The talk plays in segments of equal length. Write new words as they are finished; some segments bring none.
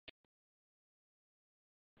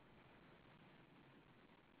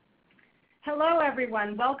Hello,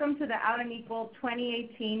 everyone. Welcome to the Out and Equal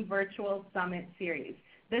 2018 Virtual Summit Series.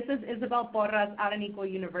 This is Isabel Porras, Out and Equal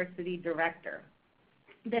University Director.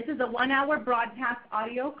 This is a 1-hour broadcast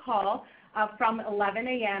audio call from 11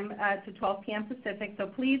 a.m. To 12 p.m. Pacific, so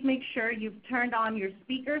please make sure you've turned on your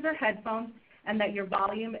speakers or headphones and that your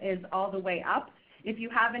volume is all the way up. If you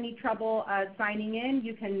have any trouble signing in,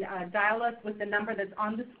 you can dial us with the number that's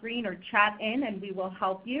on the screen or chat in and we will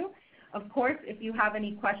help you. Of course, if you have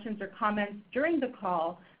any questions or comments during the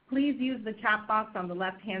call, please use the chat box on the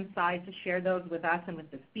left-hand side to share those with us and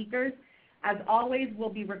with the speakers. As always, we'll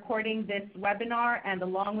be recording this webinar, and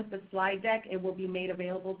along with the slide deck, it will be made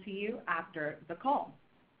available to you after the call.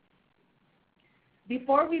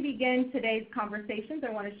 Before we begin today's conversations,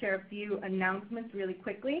 I want to share a few announcements really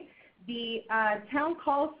quickly. The Town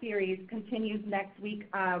Call series continues next month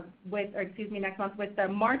with the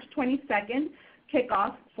March 22nd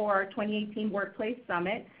kickoff for our 2018 Workplace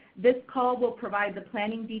Summit. This call will provide the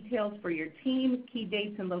planning details for your team, key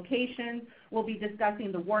dates and locations. We'll be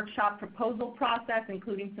discussing the workshop proposal process,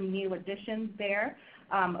 including some new additions there.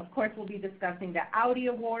 Of course, we'll be discussing the Audi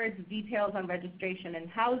Awards, details on registration and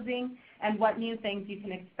housing, and what new things you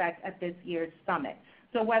can expect at this year's summit.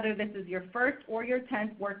 So whether this is your first or your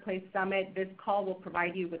 10th Workplace Summit, this call will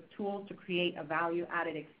provide you with tools to create a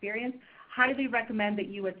value-added experience. Highly recommend that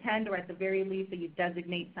you attend, or at the very least that you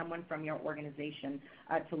designate someone from your organization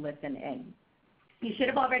to listen in. You should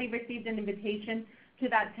have already received an invitation to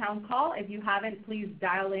that town call. If you haven't, please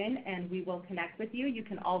dial in and we will connect with you. You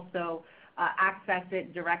can also access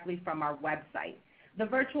it directly from our website. The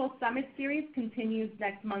Virtual Summit Series continues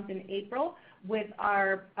next month in April with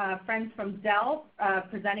our friends from Dell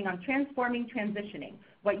presenting on transforming transitioning,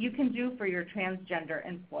 what you can do for your transgender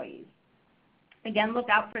employees. Again, look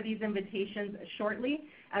out for these invitations shortly.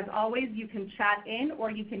 As always, you can chat in or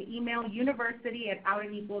you can email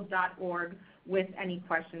university@outandequal.org with any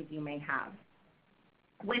questions you may have.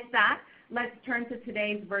 With that, let's turn to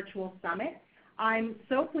today's virtual summit. I'm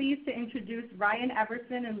so pleased to introduce Ryan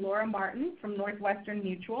Everson and Laura Martin from Northwestern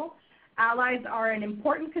Mutual. Allies are an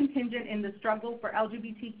important contingent in the struggle for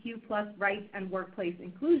LGBTQ+ rights and workplace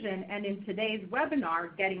inclusion, and in today's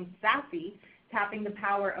webinar, Getting SASSy, Tapping the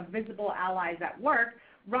Power of Visible Allies at Work,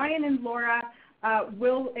 Ryan and Laura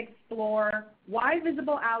will explore why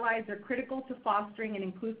visible allies are critical to fostering an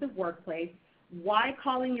inclusive workplace, why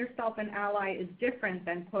calling yourself an ally is different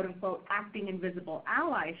than quote-unquote acting in visible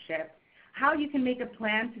allyship, how you can make a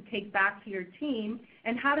plan to take back to your team,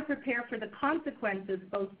 and how to prepare for the consequences,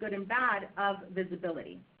 both good and bad, of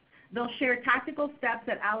visibility. They'll share tactical steps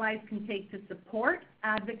that allies can take to support,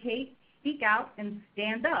 advocate, speak out, and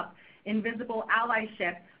stand up in visible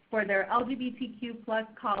allyship for their LGBTQ+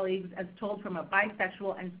 colleagues as told from a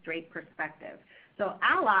bisexual and straight perspective. So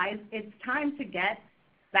allies, it's time to get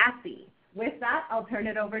sassy. With that, I'll turn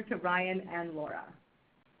it over to Ryan and Laura.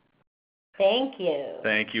 Thank you.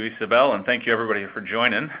 Thank you, Isabel, and thank you everybody for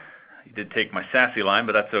joining. You did take my sassy line,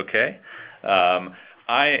 but that's okay.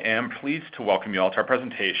 I am pleased to welcome you all to our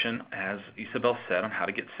presentation, as Isabel said, on how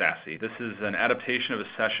to get sassy. This is an adaptation of a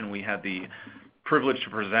session we had the privilege to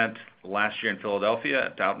present last year in Philadelphia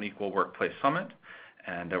at the Out and Equal Workplace Summit,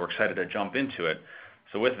 and we're excited to jump into it.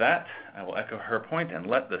 So with that, I will echo her point and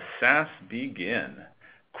let the sass begin.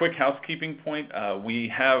 Quick housekeeping point, we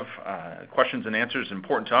have questions and answers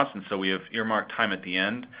important to us, and so we have earmarked time at the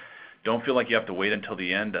end. Don't feel like you have to wait until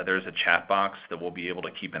the end. There's a chat box that we'll be able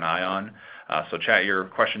to keep an eye on. So chat your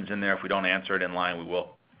questions in there. If we don't answer it in line, we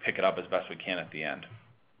will pick it up as best we can at the end.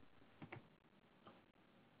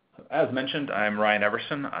 As mentioned, I'm Ryan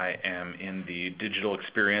Everson. I am in the digital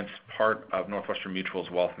experience part of Northwestern Mutual's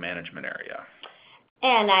wealth management area.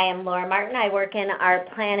 And I am Laura Martin. I work in our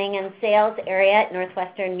planning and sales area at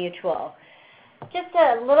Northwestern Mutual. Just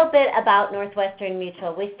a little bit about Northwestern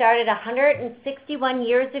Mutual. We started 161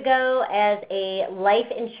 years ago as a life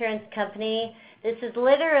insurance company. This is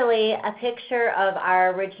literally a picture of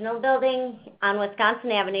our original building on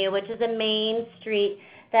Wisconsin Avenue, which is a main street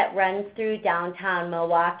that runs through downtown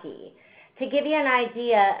Milwaukee. To give you an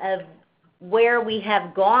idea of where we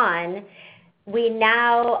have gone,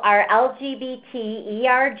 our LGBT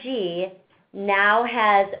ERG now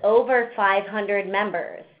has over 500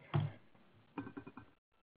 members.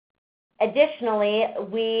 Additionally,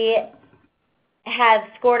 we have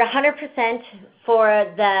scored 100% for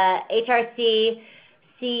the HRC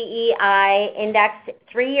CEI index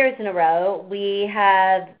 3 years in a row. We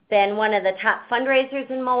have been one of the top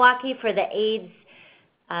fundraisers in Milwaukee for the AIDS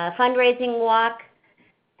fundraising walk.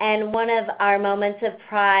 And one of our moments of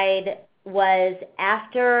pride was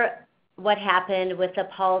after what happened with the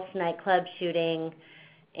Pulse nightclub shooting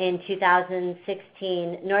in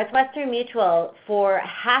 2016, Northwestern Mutual, for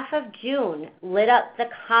half of June, lit up the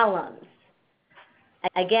columns.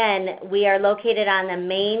 Again, we are located on the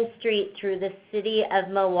main street through the city of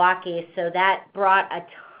Milwaukee, so that brought a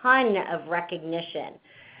ton of recognition.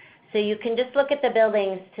 So you can just look at the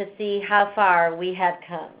buildings to see how far we have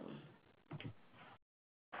come.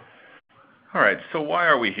 All right, so why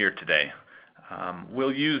are we here today?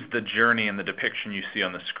 We'll use the journey and the depiction you see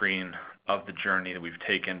on the screen of the journey that we've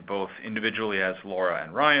taken both individually as Laura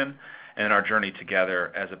and Ryan, and our journey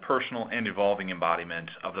together as a personal and evolving embodiment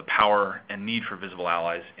of the power and need for visible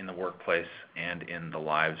allies in the workplace and in the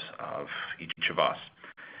lives of each of us.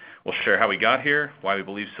 We'll share how we got here, why we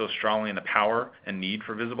believe so strongly in the power and need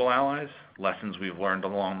for visible allies, lessons we've learned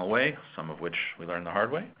along the way, some of which we learned the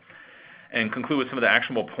hard way, and conclude with some of the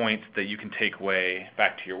actionable points that you can take away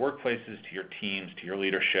back to your workplaces, to your teams, to your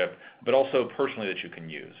leadership, but also personally that you can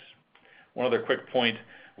use. One other quick point,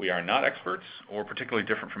 we are not experts or particularly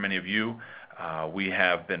different from any of you. We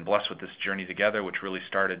have been blessed with this journey together, which really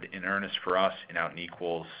started in earnest for us in Out and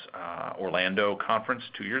Equal's Orlando conference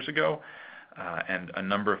 2 years ago, and a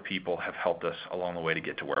number of people have helped us along the way to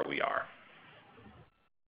get to where we are.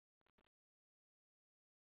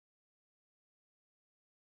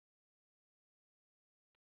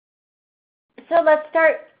 So let's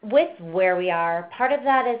start with where we are. Part of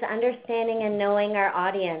that is understanding and knowing our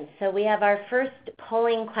audience. So we have our first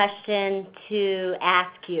polling question to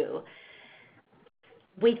ask you.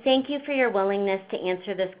 We thank you for your willingness to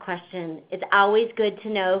answer this question. It's always good to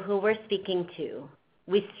know who we're speaking to.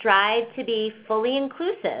 We strive to be fully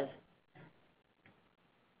inclusive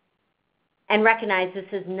and recognize this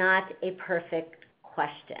is not a perfect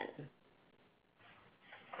question.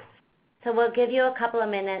 So we'll give you a couple of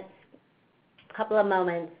minutes, couple of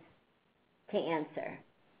moments to answer.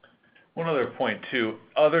 One other point too,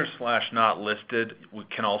 other/not listed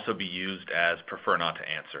can also be used as prefer not to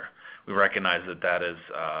answer. We recognize that that is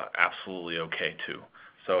absolutely okay too.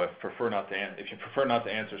 So if you prefer not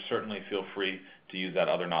to answer, certainly feel free to use that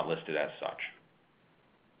other not listed as such.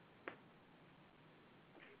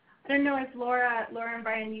 I don't know if Laura and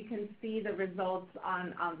Brian, you can see the results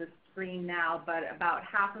on the screen now, but about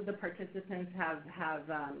half of the participants have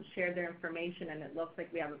shared their information, and it looks like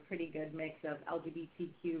we have a pretty good mix of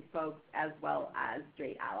LGBTQ folks as well as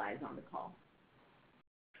straight allies on the call.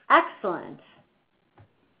 Excellent.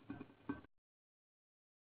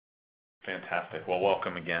 Fantastic. Well,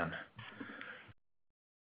 welcome again.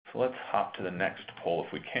 So let's hop to the next poll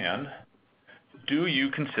if we can. Do you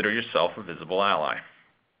consider yourself a visible ally?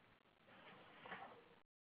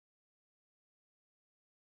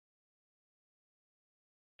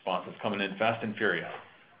 Responses coming in fast and furious.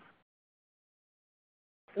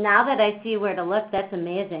 Now that I see where to look, that's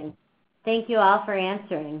amazing. Thank you all for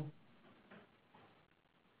answering.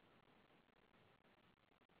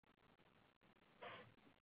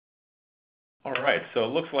 All right, so it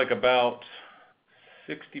looks like about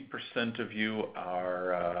 60% of you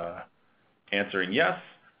are answering yes,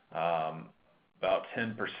 about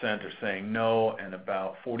 10% are saying no, and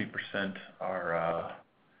about 40% are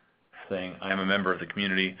saying I am a member of the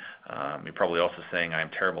community. You're probably also saying I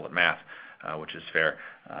am terrible at math, which is fair.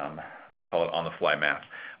 Call it on-the-fly math.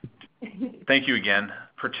 Thank you again.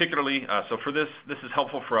 Particularly, so for this is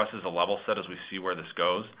helpful for us as a level set as we see where this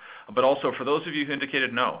goes. But also for those of you who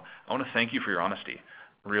indicated no, I want to thank you for your honesty,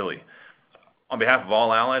 really. On behalf of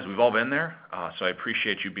all allies, we've all been there, so I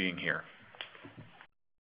appreciate you being here.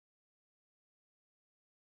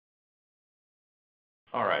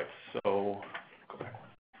 All right, so go back.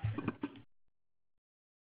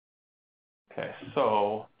 Okay,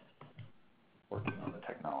 so working on the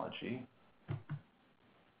technology.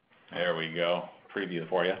 There we go, preview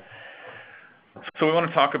for you. So we want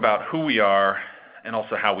to talk about who we are and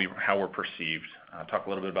also how we're perceived. Talk a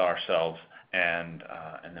little bit about ourselves and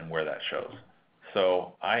then where that shows.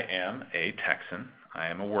 So I am a Texan. I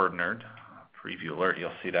am a word nerd. Preview alert,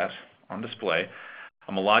 you'll see that on display.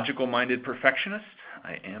 I'm a logical-minded perfectionist.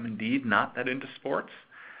 I am indeed not that into sports.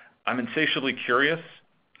 I'm insatiably curious.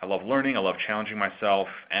 I love learning. I love challenging myself,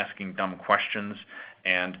 asking dumb questions,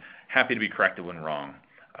 and happy to be corrected when wrong.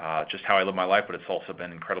 Just how I live my life, but it's also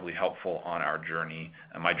been incredibly helpful on our journey,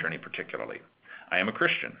 and my journey particularly. I am a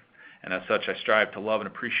Christian, and as such, I strive to love and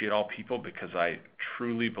appreciate all people because I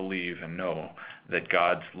truly believe and know that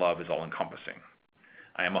God's love is all-encompassing.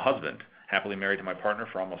 I am a husband, happily married to my partner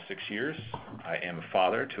for almost 6 years. I am a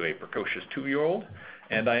father to a precocious 2-year-old,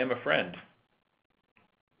 and I am a friend.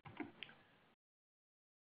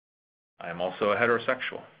 I am also a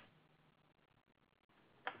heterosexual.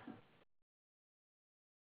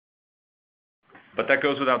 But that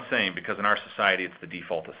goes without saying because in our society it's the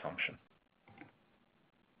default assumption.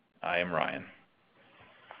 I am Ryan.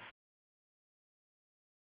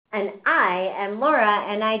 And I am Laura,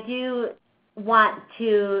 and I do want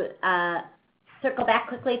to circle back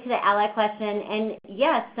quickly to the ally question. And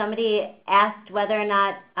yes, somebody asked whether or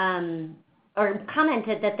not, or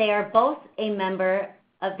commented that they are both a member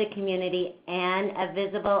of the community and a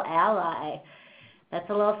visible ally. That's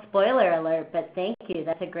a little spoiler alert, but thank you.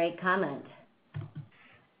 That's a great comment.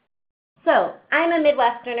 So I'm a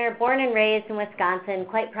Midwesterner, born and raised in Wisconsin,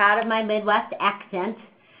 quite proud of my Midwest accent.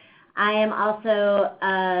 I am also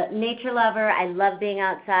a nature lover. I love being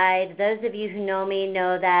outside. Those of you who know me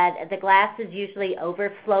know that the glass is usually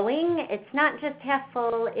overflowing. It's not just half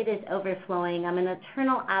full, it is overflowing. I'm an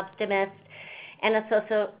eternal optimist and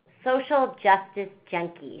a social justice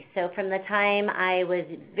junkie. So from the time I was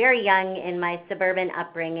very young in my suburban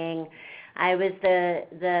upbringing, I was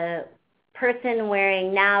the person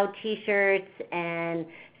wearing now t-shirts and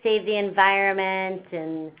save the environment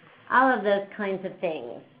and all of those kinds of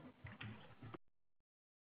things.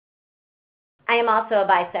 I am also a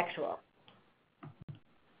bisexual.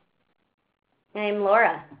 I am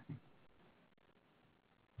Laura.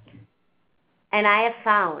 And I have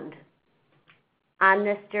found on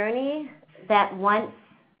this journey that once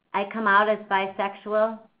I come out as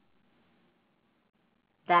bisexual,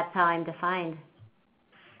 that's how I'm defined.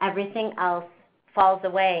 Everything else falls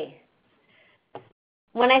away.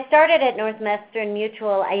 When I started at Northwestern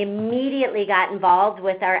Mutual, I immediately got involved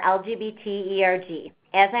with our LGBTQ.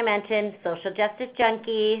 As I mentioned, social justice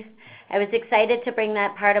junkie. I was excited to bring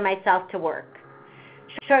that part of myself to work.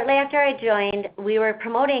 Shortly after I joined, we were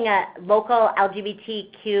promoting a local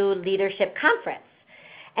LGBTQ leadership conference.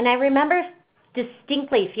 And I remember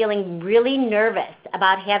distinctly feeling really nervous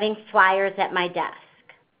about having flyers at my desk.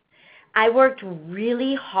 I worked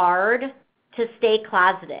really hard to stay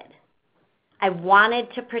closeted. I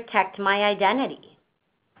wanted to protect my identity.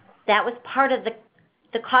 That was part of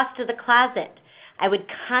the cost of the closet. I would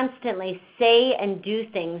constantly say and do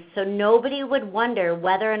things so nobody would wonder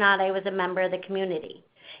whether or not I was a member of the community,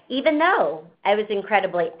 even though I was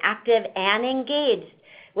incredibly active and engaged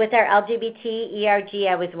with our LGBTQ.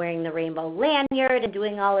 I was wearing the rainbow lanyard and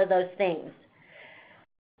doing all of those things.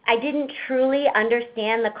 I didn't truly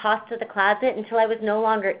understand the cost of the closet until I was no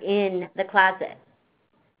longer in the closet.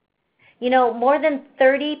 You know, more than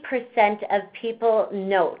 30% of people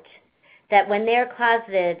note that when they're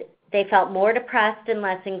closeted, they felt more depressed and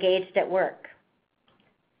less engaged at work.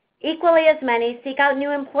 Equally as many seek out new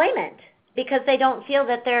employment because they don't feel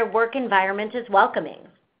that their work environment is welcoming.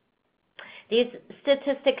 These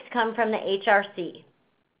statistics come from the HRC.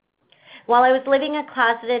 While I was living a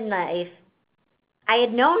closeted life, I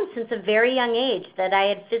had known since a very young age that I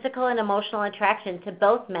had physical and emotional attraction to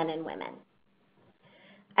both men and women.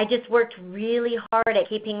 I just worked really hard at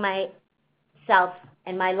keeping myself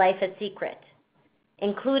and my life a secret,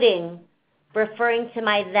 including referring to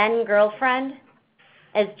my then girlfriend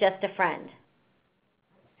as just a friend.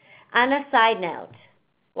 On a side note,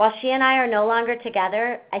 while she and I are no longer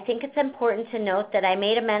together, I think it's important to note that I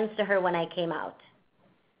made amends to her when I came out.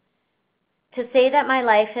 To say that my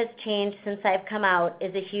life has changed since I've come out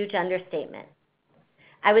is a huge understatement.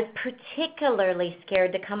 I was particularly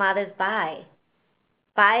scared to come out as bi.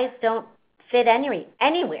 Bis don't fit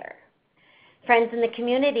anywhere. Friends in the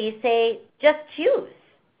community say, just choose.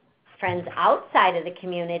 Friends outside of the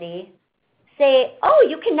community say, oh,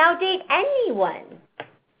 you can now date anyone.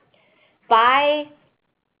 Bi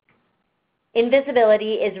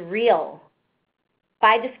invisibility is real.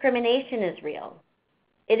 Bi discrimination is real.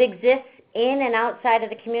 It exists in and outside of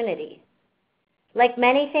the community. Like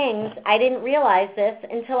many things, I didn't realize this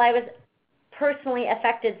until I was personally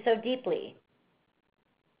affected so deeply.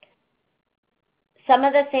 Some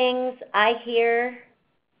of the things I hear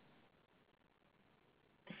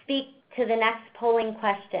speak to the next polling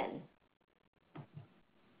question.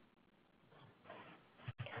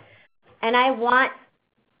 And I want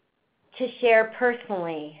to share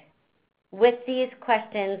personally with these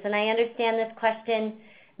questions, and I understand this question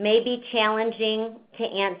may be challenging to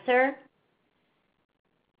answer.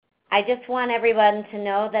 I just want everyone to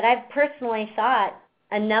know that I've personally thought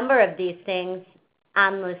a number of these things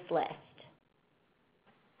on this list.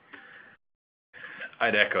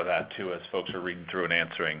 I'd echo that too as folks are reading through and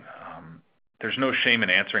answering. There's no shame in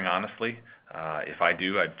answering honestly. If I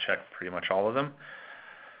do, I'd check pretty much all of them.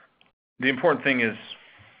 The important thing is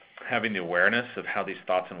having the awareness of how these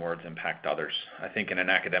thoughts and words impact others. I think in an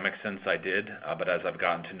academic sense I did, but as I've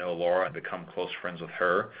gotten to know Laura, I've become close friends with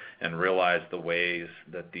her and realized the ways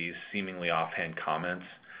that these seemingly offhand comments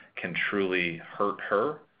can truly hurt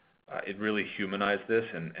her it really humanized this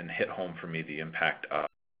and hit home for me the impact of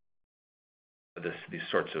these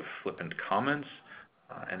sorts of flippant comments,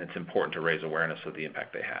 and it's important to raise awareness of the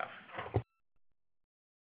impact they have.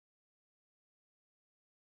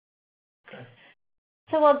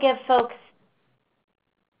 So we'll give folks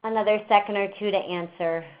another second or two to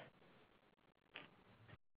answer.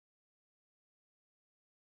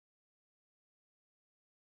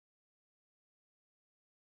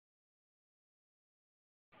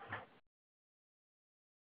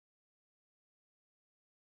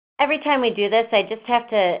 Every time we do this, I just have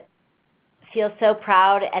to feel so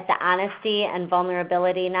proud at the honesty and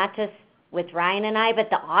vulnerability, not just with Ryan and I, but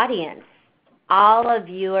the audience. All of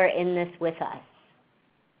you are in this with us.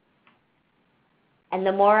 And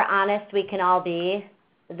the more honest we can all be,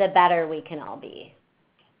 the better we can all be.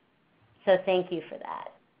 So thank you for that.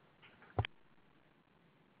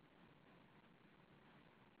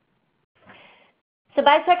 So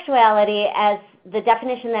bisexuality, as the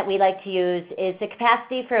definition that we like to use, is the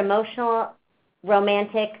capacity for emotional,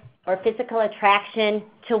 romantic, or physical attraction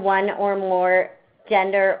to one or more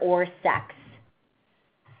gender or sex.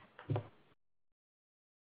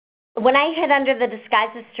 When I hid under the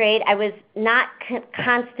disguise of straight, I was not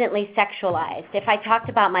constantly sexualized. If I talked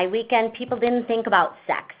about my weekend, people didn't think about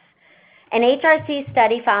sex. An HRC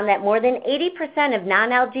study found that more than 80% of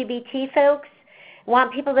non-LGBT folks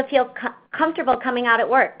want people to feel comfortable coming out at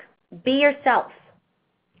work. Be yourself.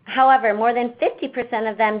 However, more than 50%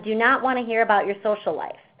 of them do not want to hear about your social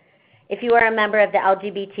life if you are a member of the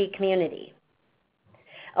LGBT community.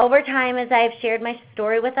 Over time, as I have shared my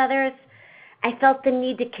story with others, I felt the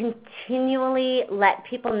need to continually let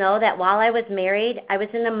people know that while I was married, I was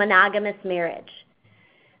in a monogamous marriage.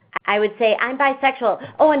 I would say, I'm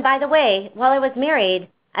bisexual. Oh, and by the way, while I was married,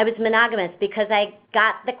 I was monogamous, because I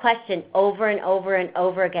got the question over and over and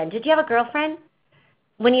over again. Did you have a girlfriend?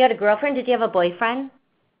 When you had a girlfriend, did you have a boyfriend?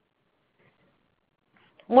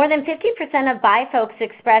 More than 50% of bi folks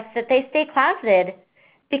express that they stay closeted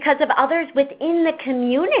because of others within the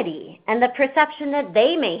community and the perception that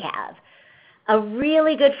they may have. A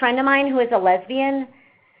really good friend of mine who is a lesbian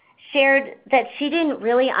shared that she didn't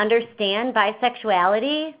really understand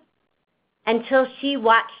bisexuality until she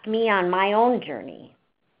watched me on my own journey.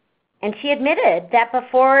 And she admitted that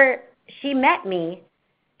before she met me,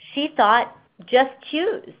 she thought, just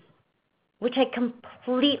choose, which I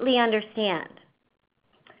completely understand.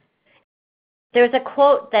 There's a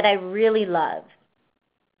quote that I really love.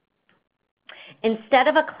 Instead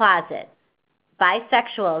of a closet,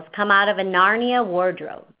 bisexuals come out of a Narnia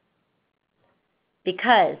wardrobe,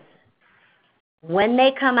 because when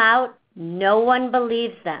they come out, no one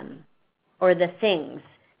believes them or the things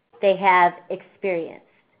they have experienced.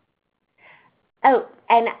 Oh,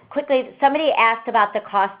 and quickly, somebody asked about the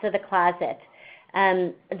cost of the closet.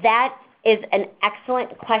 That is an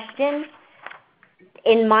excellent question.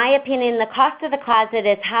 In my opinion, the cost of the closet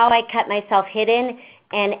is how I kept myself hidden,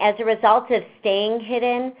 and as a result of staying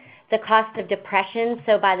hidden, the cost of depression.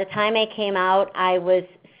 So by the time I came out, I was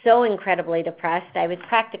so incredibly depressed. I was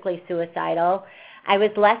practically suicidal. I was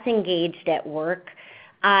less engaged at work.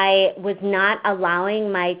 I was not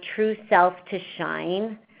allowing my true self to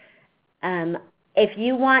shine. If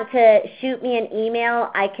you want to shoot me an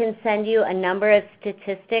email, I can send you a number of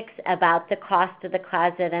statistics about the cost of the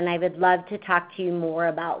closet, and I would love to talk to you more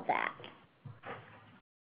about that.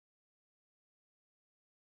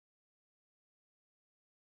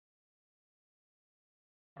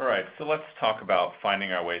 All right, so let's talk about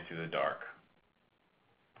finding our way through the dark.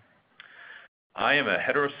 I am a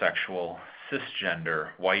heterosexual, cisgender,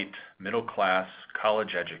 white, middle-class,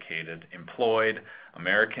 college-educated, employed,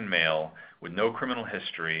 American male with no criminal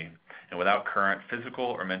history and without current physical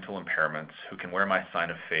or mental impairments who can wear my sign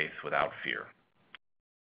of faith without fear.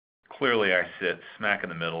 Clearly, I sit smack in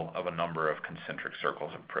the middle of a number of concentric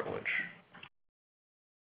circles of privilege.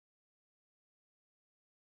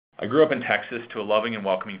 I grew up in Texas to a loving and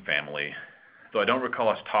welcoming family, though I don't recall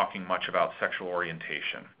us talking much about sexual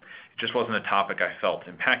orientation. It just wasn't a topic I felt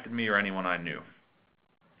impacted me or anyone I knew.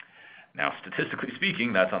 Now, statistically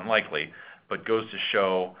speaking, that's unlikely, but goes to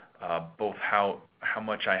show both how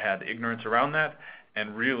much I had ignorance around that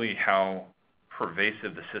and really how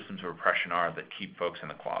pervasive the systems of oppression are that keep folks in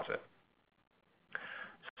the closet.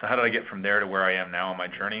 So how did I get from there to where I am now on my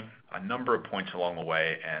journey? A number of points along the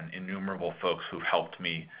way and innumerable folks who've helped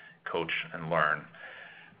me coach and learn.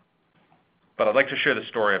 But I'd like to share the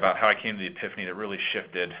story about how I came to the epiphany that really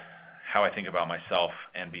shifted how I think about myself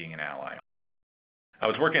and being an ally. I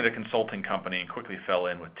was working at a consulting company and quickly fell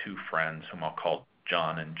in with two friends whom I'll call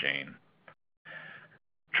John and Jane.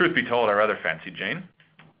 Truth be told, I rather fancied Jane,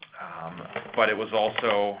 but it was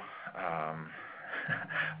also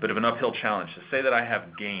bit of an uphill challenge. To say that I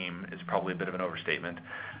have game is probably a bit of an overstatement,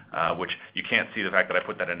 which you can't see. The fact that I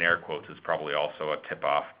put that in air quotes is probably also a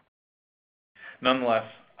tip-off. Nonetheless,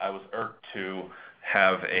 I was irked to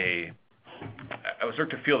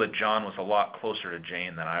feel that John was a lot closer to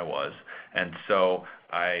Jane than I was, and so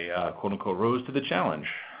I, quote-unquote, rose to the challenge.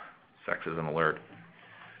 Sexism alert.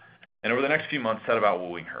 And over the next few months, set about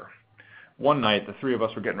wooing her. One night, the three of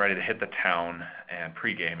us were getting ready to hit the town and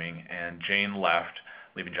pre-gaming, and Jane left,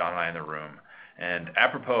 leaving John and I in the room. And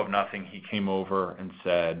apropos of nothing, he came over and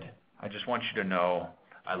said, "I just want you to know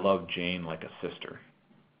I love Jane like a sister."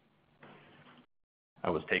 I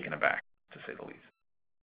was taken aback, to say the least.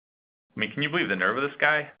 I mean, can you believe the nerve of this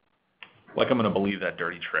guy? Like I'm going to believe that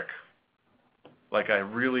dirty trick. Like I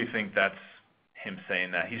really think that's him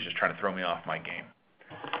saying that. He's just trying to throw me off my game.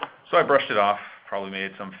 So I brushed it off, probably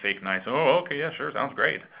made some fake nice, "Oh, okay, yeah, sure, sounds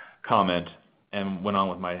great," comment, and went on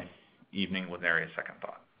with my evening with nary a second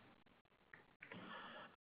thought.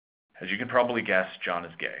 As you can probably guess, John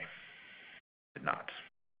is gay. Did not.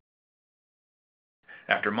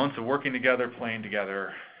 After months of working together, playing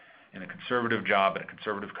together, in a conservative job at a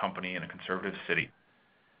conservative company in a conservative city,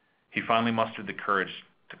 he finally mustered the courage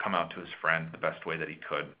to come out to his friend the best way that he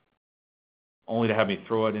could, only to have me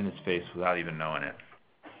throw it in his face without even knowing it.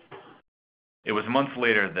 It was months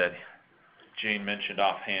later that Jane mentioned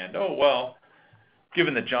offhand, "Oh, well,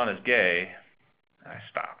 given that John is gay," I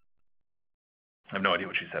stopped. I have no idea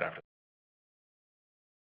what she said after that.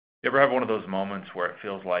 You ever have one of those moments where it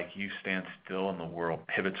feels like you stand still and the world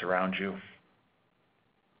pivots around you?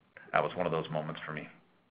 That was one of those moments for me.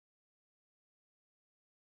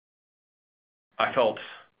 I felt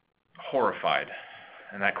horrified,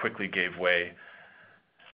 and that quickly gave way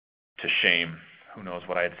to shame. Who knows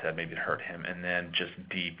what I had said, maybe it hurt him, and then just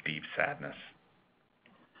deep, deep sadness.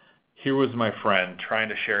 Here was my friend trying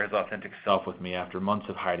to share his authentic self with me after months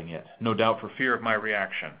of hiding it, no doubt for fear of my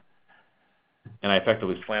reaction. And I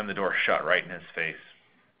effectively slammed the door shut right in his face,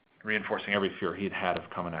 reinforcing every fear he'd had of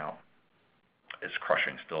coming out. It's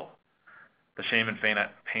crushing still. The shame and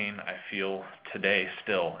pain I feel today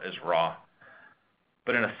still is raw.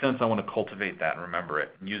 But in a sense, I want to cultivate that and remember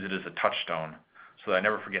it, and use it as a touchstone so that I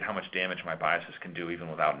never forget how much damage my biases can do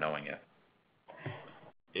even without knowing it.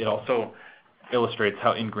 It also illustrates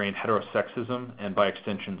how ingrained heterosexism and, by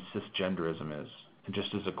extension, cisgenderism is. And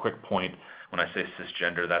just as a quick point, when I say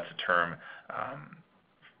cisgender, that's a term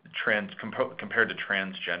compared to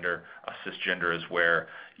transgender. Cisgender is where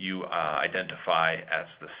you identify as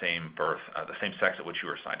the same sex at which you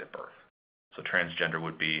were assigned at birth. So transgender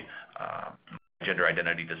would be gender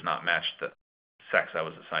identity does not match the sex I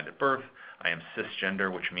was assigned at birth. I am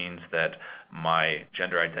cisgender, which means that my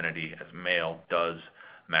gender identity as male does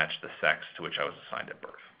match the sex to which I was assigned at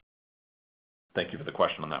birth. Thank you for the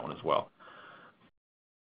question on that one as well.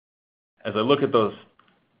 As I look at those,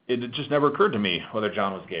 it just never occurred to me whether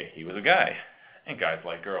John was gay. He was a guy, and guys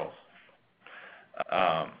like girls.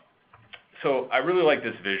 So I really like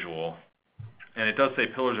this visual, and it does say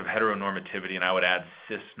pillars of heteronormativity, and I would add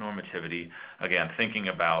cisnormativity, again, thinking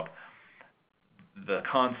about the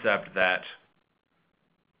concept that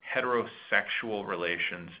heterosexual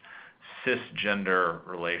relations, cisgender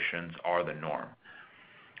relations are the norm.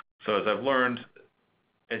 So as I've learned,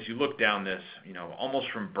 as you look down this,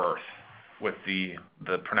 almost from birth, with the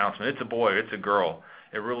pronouncement, it's a boy, it's a girl,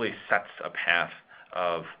 it really sets a path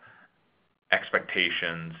of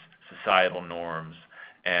expectations, societal norms,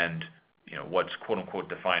 and what's quote-unquote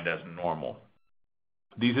defined as normal.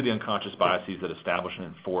 These are the unconscious biases that establish and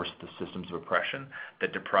enforce the systems of oppression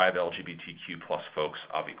that deprive LGBTQ plus folks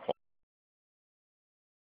of equality.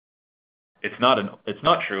 It's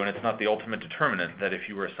not true, and it's not the ultimate determinant that if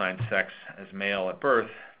you were assigned sex as male at birth,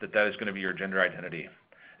 that is going to be your gender identity.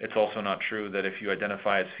 It's also not true that if you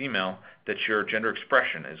identify as female, that your gender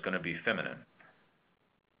expression is going to be feminine.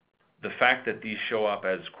 The fact that these show up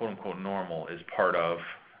as quote-unquote normal is part of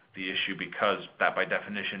the issue, because that by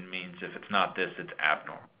definition means if it's not this, it's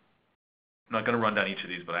abnormal. I'm not going to run down each of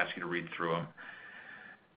these, but ask you to read through them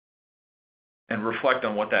and reflect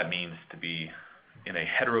on what that means to be in a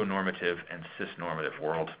heteronormative and cisnormative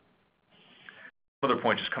world. Another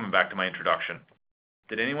point, just coming back to my introduction.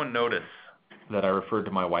 Did anyone notice that I referred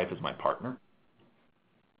to my wife as my partner?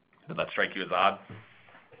 Did that strike you as odd?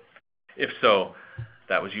 If so,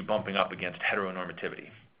 that was you bumping up against heteronormativity.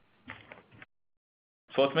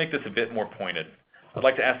 So let's make this a bit more pointed. I'd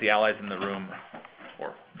like to ask the allies in the room,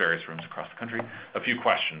 or various rooms across the country, a few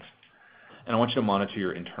questions. And I want you to monitor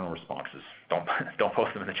your internal responses. Don't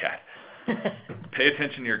post them in the chat. Pay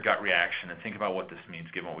attention to your gut reaction and think about what this means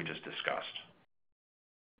given what we just discussed.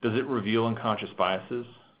 Does it reveal unconscious biases?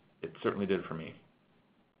 It certainly did for me.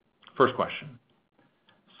 First question.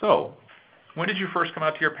 So, when did you first come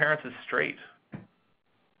out to your parents as straight?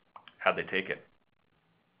 How'd they take it?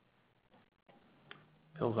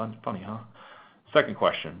 Feels funny, huh? Second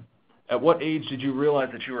question. At what age did you realize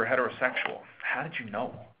that you were heterosexual? How did you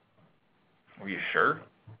know? Were you sure?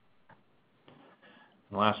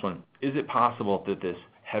 And the last one. Is it possible that this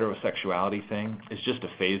heterosexuality thing is just a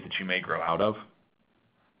phase that you may grow out of?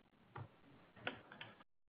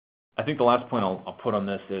 I think the last point I'll put on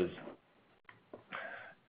this is,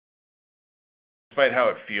 despite how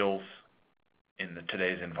it feels in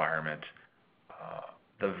today's environment,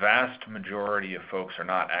 the vast majority of folks are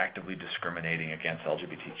not actively discriminating against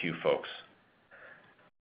LGBTQ folks.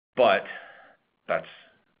 But that's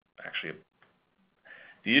actually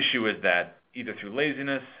the issue is that either through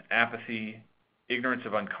laziness, apathy, ignorance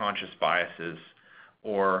of unconscious biases,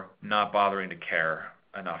 or not bothering to care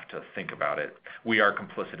enough to think about it, we are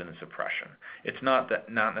complicit in this oppression. It's not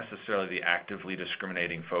necessarily the actively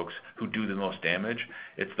discriminating folks who do the most damage.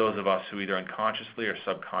 It's those of us who either unconsciously or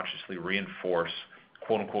subconsciously reinforce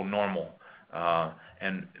quote-unquote normal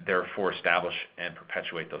and therefore establish and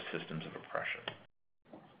perpetuate those systems of oppression.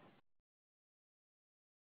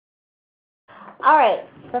 All right.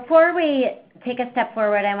 Before we take a step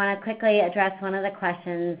forward, I want to quickly address one of the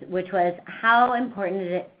questions, which was how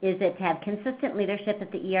important is it to have consistent leadership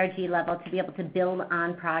at the ERG level to be able to build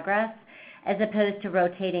on progress as opposed to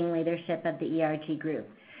rotating leadership of the ERG group?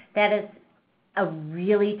 That is a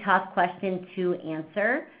really tough question to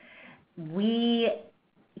answer. We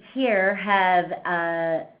here have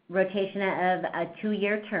a rotation of a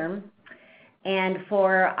 2-year term. And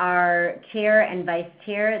for our chair and vice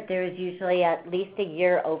chair, there's usually at least a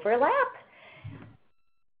year overlap.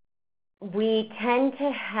 We tend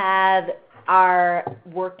to have our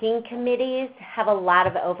working committees have a lot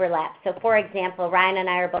of overlap. So for example, Ryan and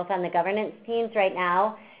I are both on the governance teams right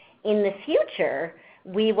now. In the future,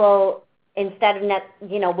 we will, instead of,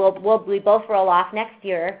 we both roll off next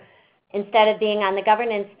year, instead of being on the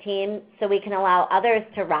governance team so we can allow others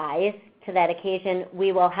to rise to that occasion,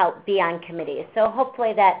 we will help be on committees. So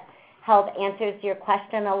hopefully that help answers your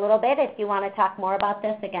question a little bit. If you want to talk more about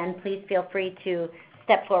this, again, please feel free to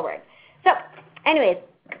step forward. So anyways,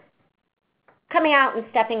 coming out and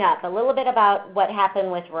stepping up, a little bit about what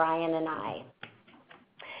happened with Ryan and I.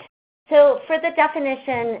 So for the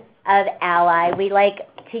definition of ally, we like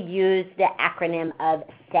to use the acronym of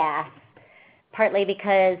SASS, partly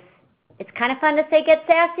because it's kind of fun to say get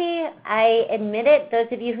sassy. I admit it. Those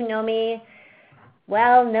of you who know me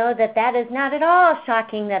well know that that is not at all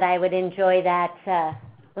shocking that I would enjoy that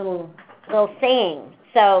little saying.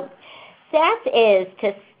 So SASS is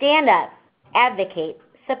to stand up, advocate,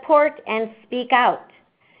 support, and speak out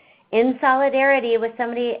in solidarity with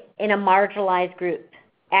somebody in a marginalized group.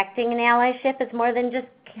 Acting in allyship is more than just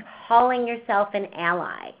calling yourself an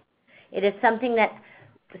ally. It is something that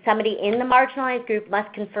somebody in the marginalized group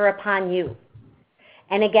must confer upon you.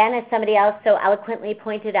 And again, as somebody else so eloquently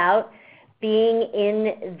pointed out, being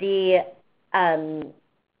in the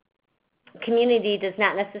community does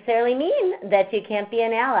not necessarily mean that you can't be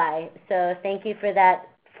an ally. So thank you for that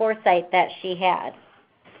foresight that she had.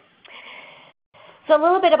 So a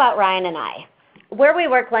little bit about Ryan and I. Where we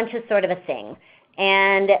work, lunch is sort of a thing.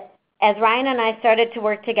 And as Ryan and I started to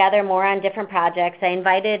work together more on different projects, I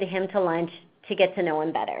invited him to lunch to get to know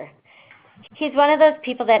him better. He's one of those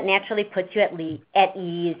people that naturally puts you at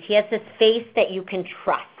ease. He has this face that you can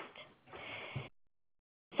trust.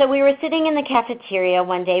 So we were sitting in the cafeteria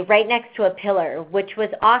one day right next to a pillar, which was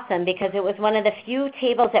awesome because it was one of the few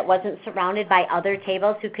tables that wasn't surrounded by other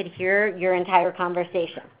tables who could hear your entire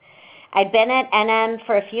conversation. I'd been at NM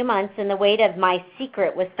for a few months, and the weight of my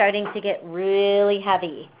secret was starting to get really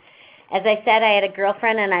heavy. As I said, I had a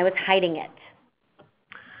girlfriend, and I was hiding it.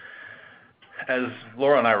 As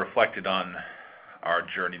Laura and I reflected on our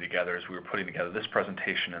journey together as we were putting together this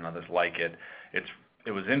presentation and others like it,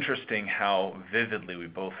 it was interesting how vividly we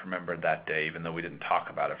both remembered that day, even though we didn't talk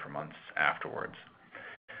about it for months afterwards.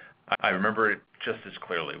 I remember it just as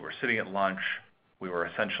clearly. We're sitting at lunch. We were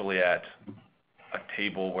essentially at a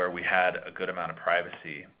table where we had a good amount of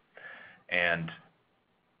privacy. And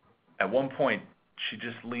at one point, she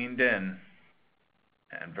just leaned in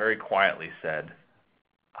and very quietly said,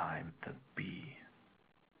 "I'm the bee."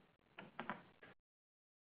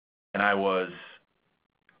 And I was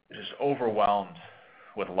just overwhelmed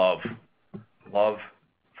with love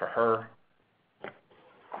for her,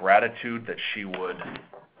 gratitude that she would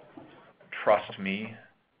trust me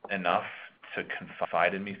enough to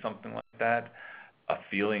confide in me something like that, a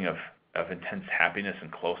feeling of intense happiness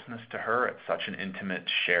and closeness to her at such an intimate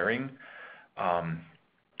sharing.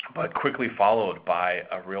 but quickly followed by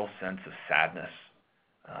a real sense of sadness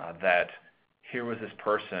that here was this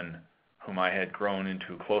person whom I had grown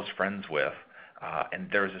into close friends with, and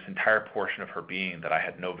there was this entire portion of her being that I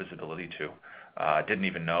had no visibility to. Didn't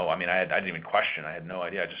even know. I mean, I didn't even question. I had no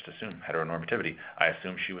idea. I just assumed heteronormativity. I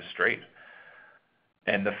assumed she was straight.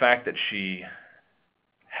 And the fact that she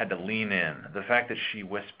had to lean in, the fact that she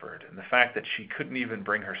whispered, and the fact that she couldn't even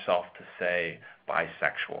bring herself to say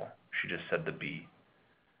bisexual. She just said the B.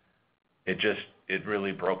 It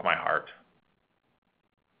really broke my heart.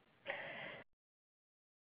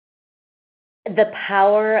 The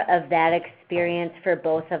power of that experience for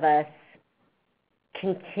both of us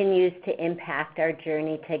continues to impact our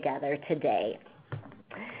journey together today.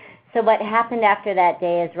 So what happened after that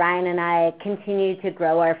day is Ryan and I continued to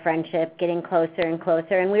grow our friendship, getting closer and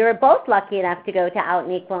closer, and we were both lucky enough to go to Out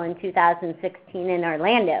and Equal in 2016 in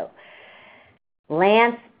Orlando.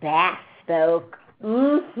 Lance Bass spoke.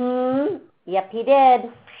 Yep, he did.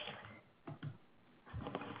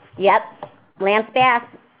 Yep, Lance Bass.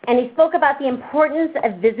 And he spoke about the importance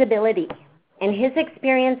of visibility and his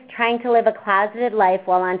experience trying to live a closeted life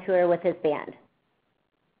while on tour with his band.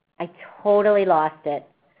 I totally lost it.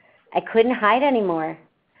 I couldn't hide anymore.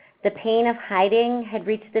 The pain of hiding had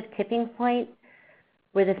reached the tipping point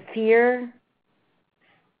where the fear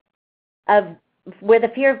of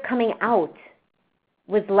coming out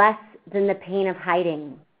was less than the pain of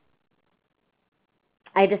hiding.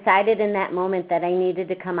 I decided in that moment that I needed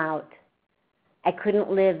to come out. I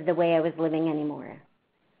couldn't live the way I was living anymore.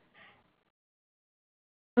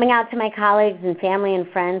 Coming out to my colleagues and family and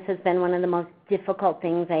friends has been one of the most difficult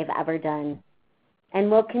things I've ever done and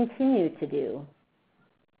will continue to do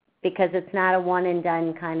because it's not a one and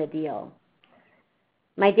done kind of deal.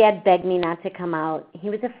 My dad begged me not to come out. He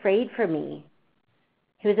was afraid for me.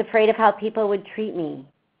 He was afraid of how people would treat me.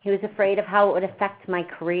 He was afraid of how it would affect my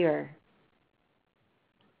career.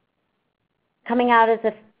 Coming out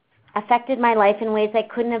has affected my life in ways I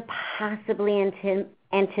couldn't have possibly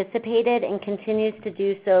anticipated and continues to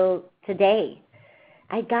do so today.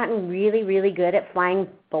 I'd gotten really, really good at flying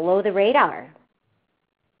below the radar.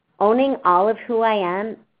 Owning all of who I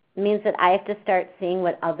am means that I have to start seeing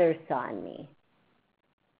what others saw in me.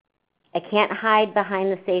 I can't hide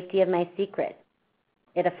behind the safety of my secret.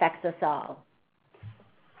 It affects us all.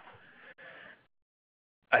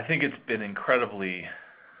 I think it's been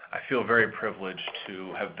I feel very privileged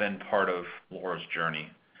to have been part of Laura's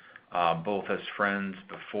journey, both as friends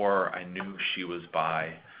before I knew she was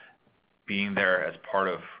bi, being there as part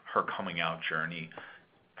of her coming out journey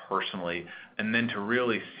personally, and then to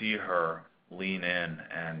really see her lean in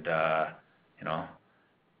and,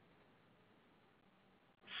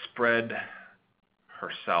 spread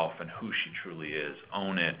herself and who she truly is,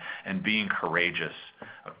 own it, and being courageous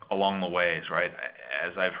along the ways, right?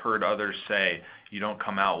 As I've heard others say, you don't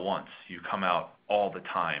come out once, you come out all the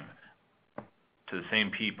time to the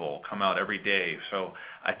same people, come out every day. So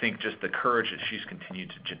I think just the courage that she's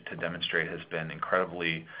continued to demonstrate has been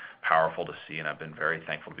incredibly powerful to see, and I've been very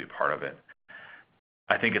thankful to be part of it.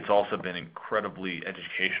 I think it's also been incredibly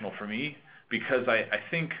educational for me because I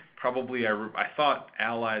think probably I thought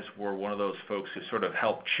allies were one of those folks who sort of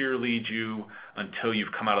help cheerlead you until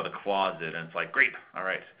you've come out of the closet, and it's like, great, all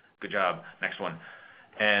right, good job, next one.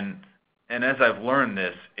 And as I've learned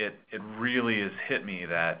this, it really has hit me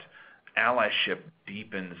that allyship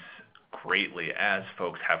deepens greatly as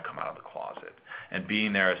folks have come out of the closet. And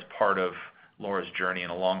being there as part of Laura's journey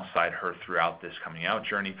and alongside her throughout this coming out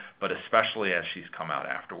journey, but especially as she's come out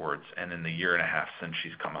afterwards and in the year and a half since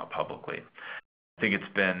she's come out publicly. I think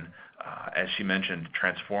it's been, as she mentioned,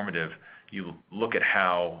 transformative. You look at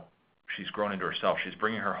how she's grown into herself. She's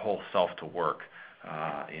bringing her whole self to work.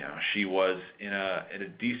 She was in a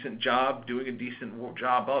decent job, doing a decent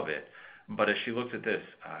job of it. But as she looks at this,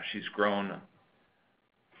 she's grown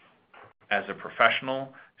as a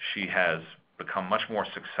professional. She has become much more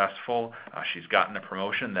successful. She's gotten a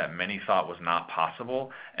promotion that many thought was not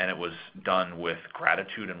possible, and it was done with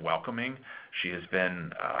gratitude and welcoming. She has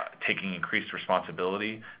been taking increased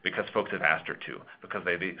responsibility because folks have asked her to, because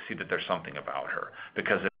they see that there's something about her,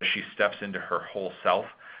 because if she steps into her whole self,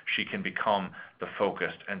 she can become the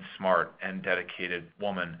focused and smart and dedicated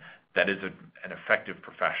woman that is an effective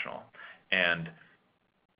professional. And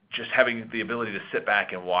just having the ability to sit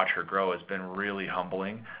back and watch her grow has been really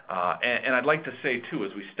humbling. And I'd like to say, too,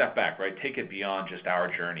 as we step back, right, take it beyond just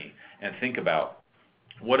our journey and think about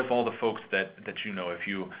what if all the folks that you know, if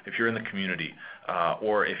you're in the community,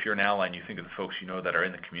 or if you're an ally and you think of the folks you know that are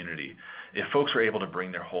in the community, if folks are able to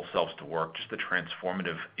bring their whole selves to work, just the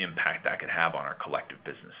transformative impact that could have on our collective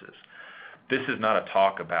businesses. This is not a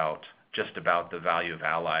talk about just about the value of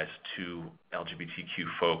allies to LGBTQ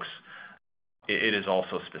folks. It is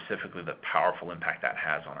also specifically the powerful impact that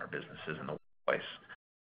has on our businesses in the workplace.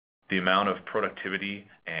 The amount of productivity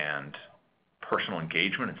and personal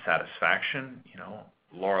engagement and satisfaction,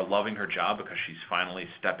 Laura loving her job because she's finally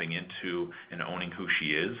stepping into and owning who she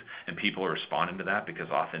is, and people are responding to that because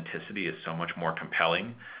authenticity is so much more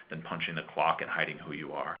compelling than punching the clock and hiding who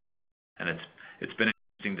you are. And it's been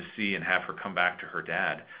interesting to see and have her come back to her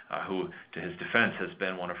dad, who, to his defense, has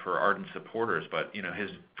been one of her ardent supporters. But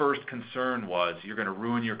his first concern was, you're going to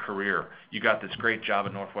ruin your career. You got this great job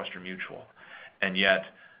at Northwestern Mutual, and yet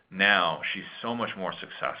now she's so much more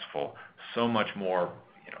successful, so much more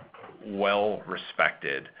well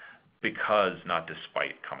respected because, not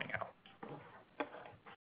despite, coming out.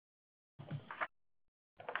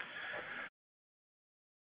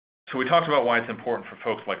 So we talked about why it's important for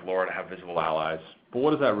folks like Laura to have visible allies, but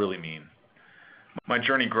what does that really mean? My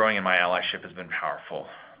journey growing in my allyship has been powerful.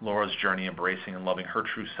 Laura's journey embracing and loving her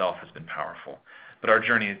true self has been powerful, but our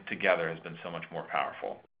journey together has been so much more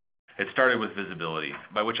powerful. It started with visibility,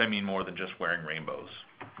 by which I mean more than just wearing rainbows.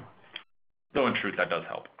 Though in truth, that does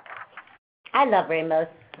help. I love rainbows.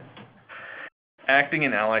 Acting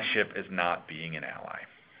in allyship is not being an ally.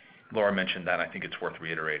 Laura mentioned that, and I think it's worth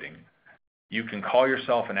reiterating. You can call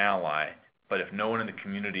yourself an ally, but if no one in the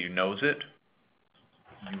community knows it,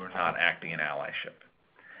 you are not acting in allyship.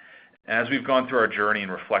 As we've gone through our journey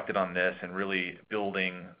and reflected on this and really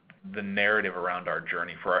building the narrative around our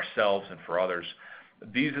journey for ourselves and for others,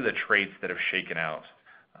 these are the traits that have shaken out.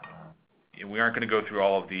 We aren't going to go through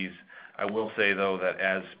all of these. I will say, though, that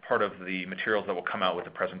as part of the materials that will come out with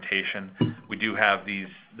the presentation, we do have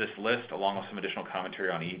this list along with some additional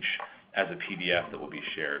commentary on each as a PDF that will be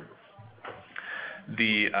shared.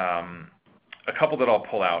 A couple that I'll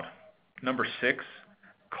pull out. Number 6,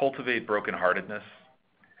 cultivate brokenheartedness.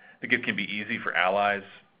 I think it can be easy for allies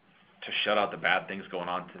to shut out the bad things going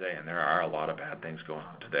on today, and there are a lot of bad things going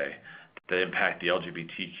on today that impact the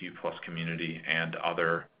LGBTQ plus community and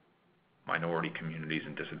other minority communities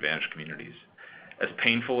and disadvantaged communities. As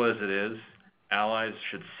painful as it is, allies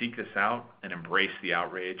should seek this out and embrace the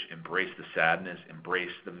outrage, embrace the sadness,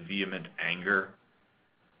 embrace the vehement anger,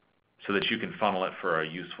 so that you can funnel it for a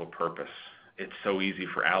useful purpose. It's so easy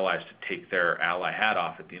for allies to take their ally hat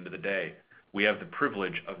off at the end of the day. We have the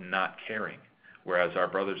privilege of not caring, whereas our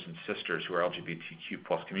brothers and sisters who are LGBTQ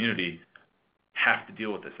plus community have to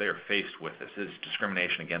deal with this. They are faced with this. It is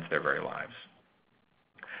discrimination against their very lives.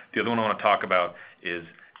 The other one I want to talk about is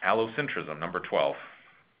allocentrism, number 12.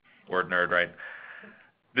 Word nerd, right?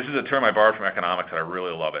 This is a term I borrowed from economics, and I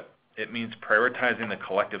really love it. It means prioritizing the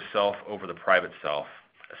collective self over the private self,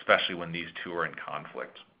 especially when these two are in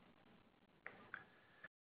conflict.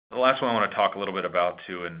 The last one I want to talk a little bit about,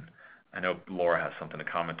 too, and I know Laura has something to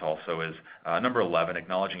comment also, is number 11,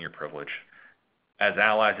 acknowledging your privilege. As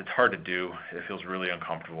allies, it's hard to do. It feels really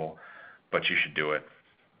uncomfortable, but you should do it.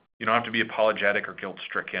 You don't have to be apologetic or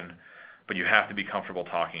guilt-stricken, but you have to be comfortable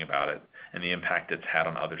talking about it and the impact it's had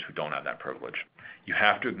on others who don't have that privilege. You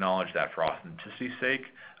have to acknowledge that for authenticity's sake,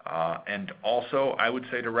 and also, I would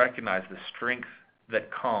say, to recognize the strength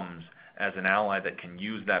that comes as an ally that can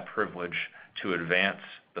use that privilege to advance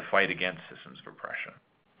the fight against systems of oppression.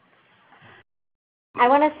 I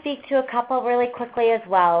want to speak to a couple really quickly as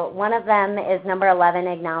well. One of them is number 11,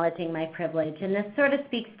 acknowledging my privilege, and this sort of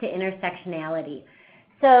speaks to intersectionality.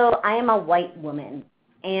 So I am a white woman,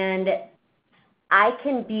 and I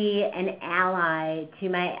can be an ally to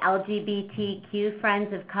my LGBTQ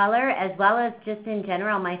friends of color, as well as just in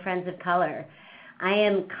general my friends of color. I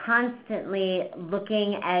am constantly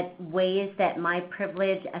looking at ways that my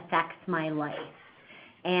privilege affects my life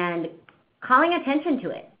and calling attention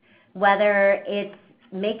to it, whether it's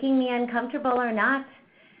making me uncomfortable or not.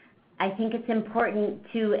 I think it's important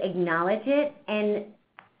to acknowledge it, and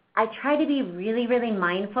I try to be really, really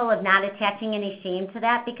mindful of not attaching any shame to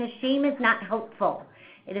that, because shame is not helpful.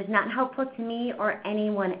 It is not helpful to me or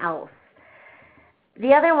anyone else.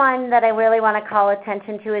 The other one that I really want to call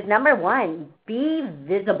attention to is number 1, be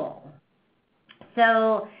visible.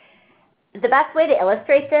 So the best way to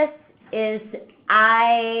illustrate this is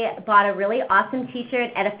I bought a really awesome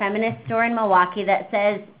t-shirt at a feminist store in Milwaukee that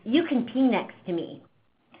says, "You can pee next to me."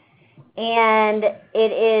 And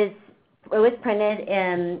it was printed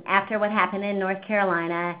after what happened in North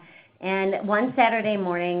Carolina. And one Saturday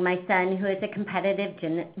morning, my son, who is a competitive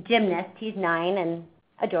gymnast, he's 9 and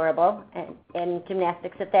adorable, and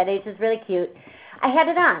gymnastics at that age is really cute. I had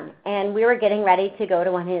it on, and we were getting ready to go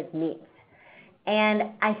to one of his meets.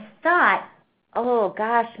 And I thought, oh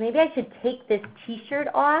gosh, maybe I should take this t-shirt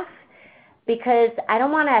off because I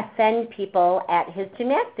don't want to offend people at his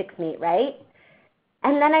gymnastics meet, right?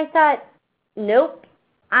 And then I thought, nope,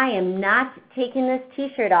 I am not taking this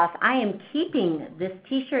t-shirt off. I am keeping this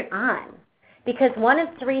t-shirt on, because one of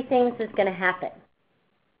three things is going to happen.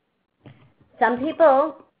 Some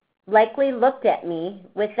people likely looked at me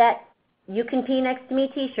with that "you can pee next to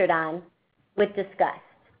me" t-shirt on with disgust.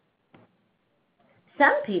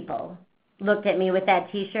 Some people looked at me with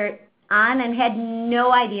that t-shirt on and had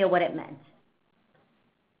no idea what it meant.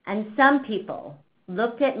 And some people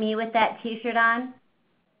looked at me with that t-shirt on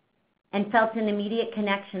and felt an immediate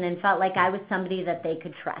connection and felt like I was somebody that they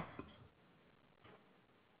could trust.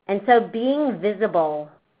 And so being visible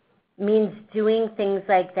means doing things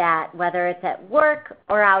like that, whether it's at work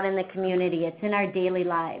or out in the community. It's in our daily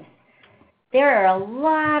lives. There are a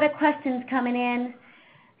lot of questions coming in,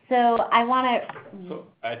 so I want to... So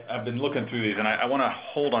I've been looking through these, and I want to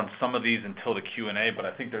hold on some of these until the Q&A, but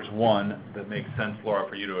I think there's one that makes sense, Laura,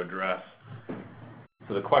 for you to address.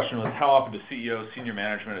 So the question was, how often do CEOs, senior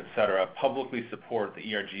management, et cetera, publicly support the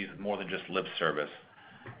ERGs with more than just lip service?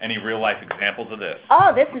 Any real-life examples of this?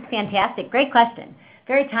 Oh, this is fantastic. Great question.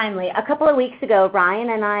 Very timely. A couple of weeks ago, Brian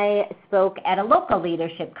and I spoke at a local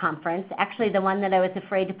leadership conference, actually the one that I was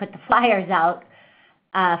afraid to put the flyers out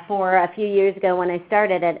for a few years ago when I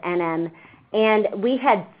started at NM. And we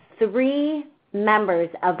had 3 members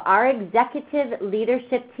of our executive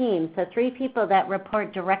leadership team, so 3 people that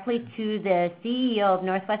report directly to the CEO of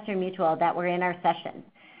Northwestern Mutual that were in our session.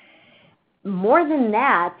 More than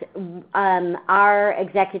that, our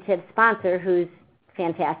executive sponsor, who's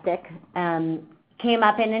fantastic, came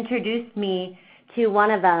up and introduced me to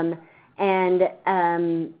one of them,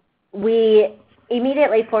 and we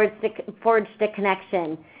immediately forged a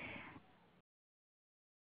connection.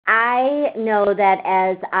 I know that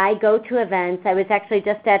as I go to events, I was actually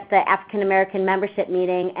just at the African American membership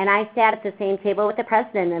meeting, and I sat at the same table with the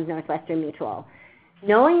president of Northwestern Mutual.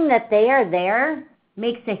 Knowing that they are there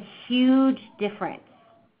makes a huge difference,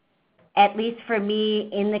 at least for me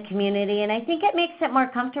in the community. And I think it makes it more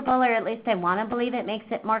comfortable, or at least I want to believe it makes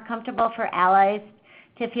it more comfortable for allies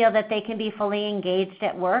to feel that they can be fully engaged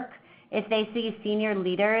at work if they see senior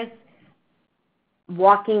leaders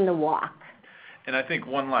walking the walk. And I think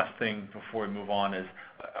one last thing before we move on is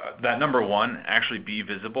that number one, actually be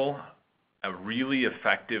visible. A really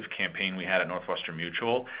effective campaign we had at Northwestern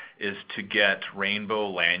Mutual is to get rainbow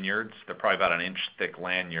lanyards. They're probably about an inch thick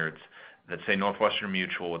lanyards that say Northwestern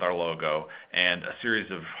Mutual with our logo, and a series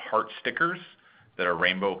of heart stickers that are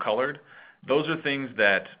rainbow colored. Those are things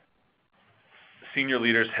that senior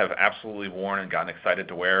leaders have absolutely worn and gotten excited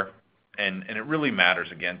to wear. And it really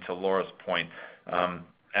matters, again, to Laura's point.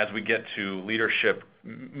 As we get to leadership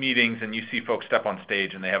meetings and you see folks step on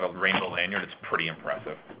stage and they have a rainbow lanyard, it's pretty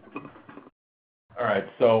impressive. All right,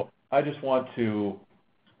 so I just want to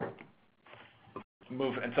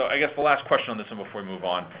move, and so I guess the last question on this one before we move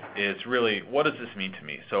on is really, what does this mean to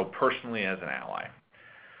me? So personally as an ally,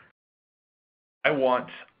 I want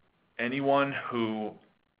anyone who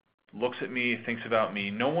looks at me, thinks about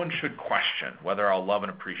me, no one should question whether I'll love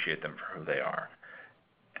and appreciate them for who they are.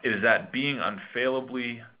 It is that being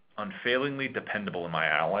unfailingly dependable in my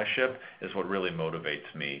allyship is what really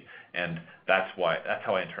motivates me, and that's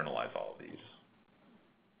how I internalize all of these.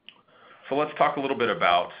 So let's talk a little bit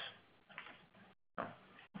about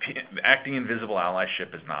acting in visible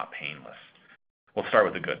allyship is not painless. We'll start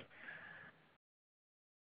with the good.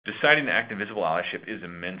 Deciding to act in visible allyship is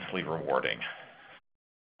immensely rewarding.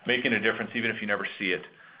 Making a difference even if you never see it.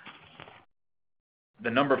 The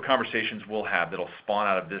number of conversations we'll have that'll spawn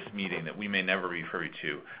out of this meeting that we may never be privy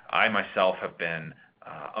to. I myself have been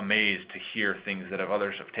amazed to hear things that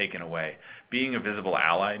others have taken away. Being a visible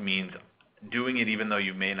ally means doing it even though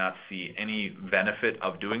you may not see any benefit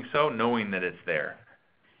of doing so, knowing that it's there.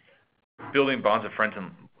 Building bonds of friends and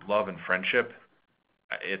love and friendship,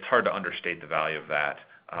 it's hard to understate the value of that.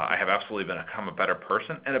 I have absolutely become a better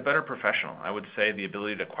person and a better professional. I would say the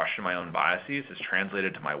ability to question my own biases is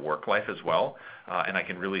translated to my work life as well, and I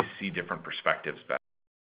can really see different perspectives better.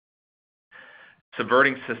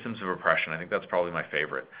 Subverting systems of oppression, I think that's probably my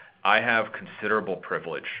favorite. I have considerable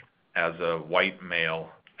privilege as a white male,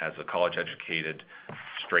 as a college-educated,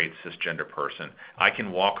 straight, cisgender person. I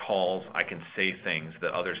can walk halls, I can say things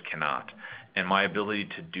that others cannot, and my ability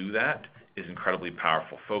to do that is incredibly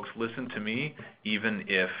powerful. Folks listen to me even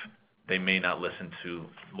if they may not listen to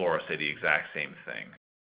Laura say the exact same thing.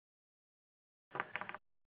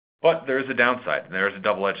 But there is a downside, and there is a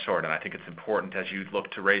double-edged sword, and I think it's important as you look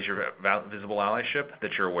to raise your visible allyship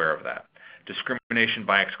that you're aware of that. Discrimination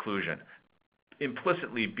by exclusion.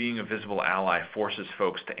 Implicitly, being a visible ally forces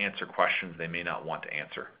folks to answer questions they may not want to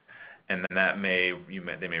answer. And then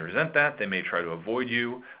they may resent that, they may try to avoid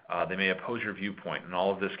you, they may oppose your viewpoint, and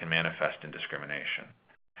all of this can manifest in discrimination.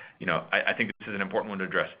 I think this is an important one to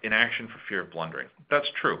address. Inaction for fear of blundering. That's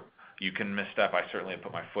true. You can misstep. I certainly have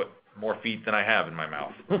put my foot more feet than I have in my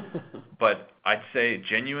mouth. But I'd say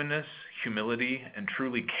genuineness, humility, and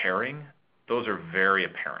truly caring, those are very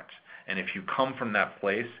apparent. And if you come from that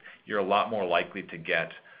place, you're a lot more likely to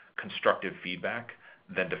get constructive feedback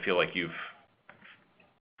than to feel like you've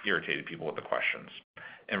irritated people with the questions.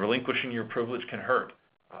 And relinquishing your privilege can hurt.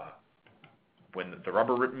 When the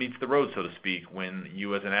rubber meets the road, so to speak, when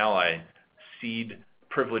you as an ally cede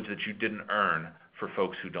privilege that you didn't earn for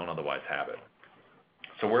folks who don't otherwise have it.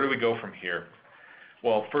 So where do we go from here?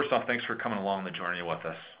 Well, first off, thanks for coming along the journey with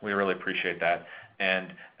us. We really appreciate that.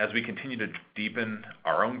 And as we continue to deepen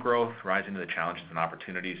our own growth, rising to the challenges and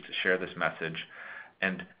opportunities to share this message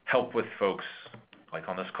and help with folks like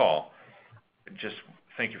on this call, just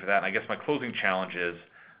thank you for that. And I guess my closing challenge is,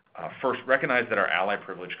 first, recognize that our ally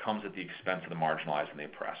privilege comes at the expense of the marginalized and the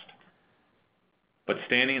oppressed. But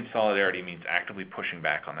standing in solidarity means actively pushing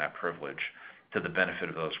back on that privilege to the benefit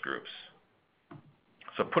of those groups.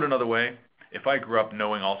 So put another way, if I grew up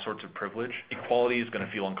knowing all sorts of privilege, equality is going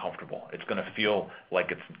to feel uncomfortable. It's going to feel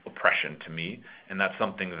like it's oppression to me, and that's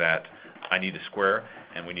something that I need to square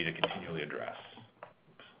and we need to continually address.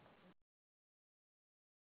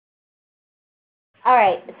 All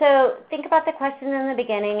right, so think about the question in the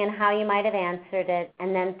beginning and how you might have answered it,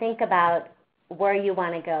 and then think about where you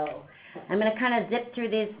want to go. I'm going to kind of zip through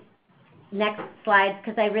these next slides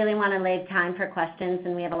because I really want to leave time for questions,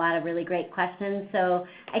 and we have a lot of really great questions. So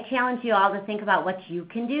I challenge you all to think about what you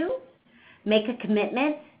can do, make a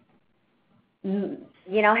commitment,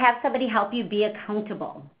 have somebody help you be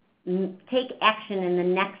accountable, take action in the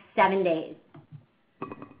next 7 days.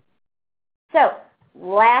 So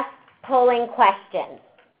last polling question.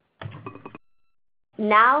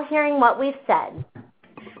 Now hearing what we've said,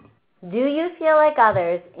 do you feel like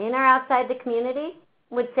others in or outside the community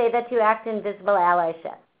would say that you act in visible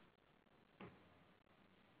allyship?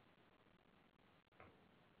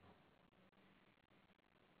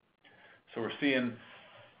 So we're seeing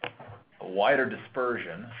a wider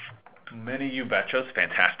dispersion. Many you betchas,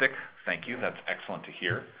 fantastic. Thank you. That's excellent to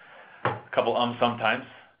hear. A couple sometimes,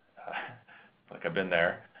 like I've been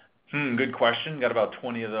there. Good question. Got about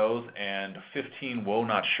 20 of those, and 15, whoa,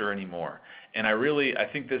 not sure anymore. And I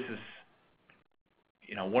think this is,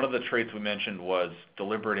 one of the traits we mentioned was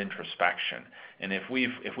deliberate introspection. And if we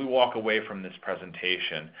walk away from this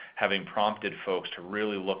presentation having prompted folks to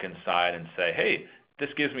really look inside and say, hey, this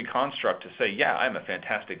gives me construct to say, yeah, I'm a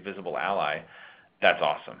fantastic visible ally, that's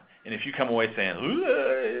awesome. And if you come away saying,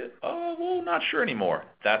 well, not sure anymore,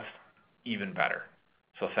 that's even better.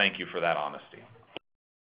 So thank you for that honesty.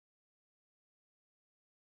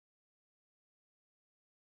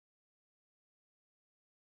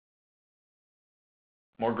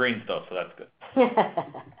 More greens, though, so that's good.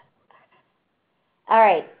 All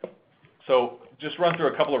right. So just run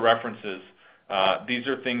through a couple of references. These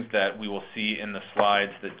are things that we will see in the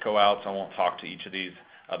slides that go out, so I won't talk to each of these.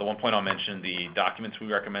 The one point I'll mention, the documents we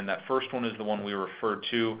recommend. That first one is the one we referred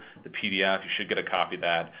to, the PDF. You should get a copy of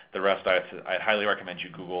that. The rest, I'd highly recommend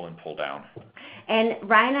you Google and pull down. And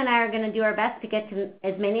Ryan and I are going to do our best to get to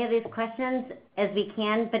as many of these questions as we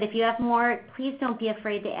can, but if you have more, please don't be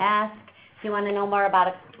afraid to ask. If you want to know more about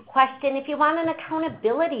a question, if you want an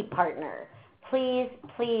accountability partner, please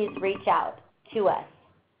reach out to us.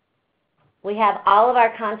 We have all of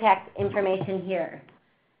our contact information here.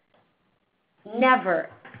 Never,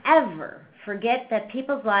 ever forget that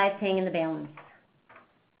people's lives hang in the balance.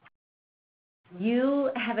 You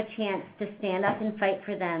have a chance to stand up and fight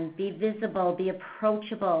for them, be visible, be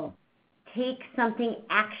approachable, take something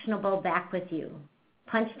actionable back with you.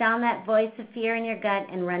 Punch down that voice of fear in your gut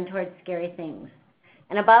and run towards scary things.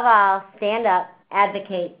 And above all, stand up,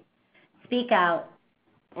 advocate, speak out,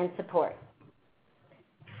 and support.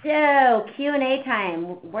 So, Q&A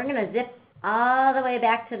time. We're going to zip all the way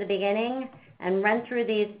back to the beginning and run through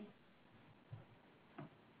these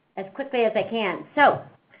as quickly as I can. So,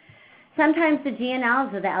 sometimes the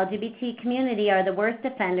GNLs of the LGBT community are the worst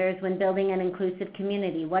offenders when building an inclusive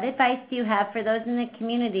community. What advice do you have for those in the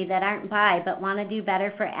community that aren't bi but want to do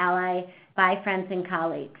better for ally, bi friends, and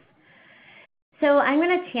colleagues? So I'm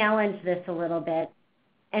going to challenge this a little bit,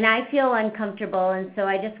 and I feel uncomfortable, and so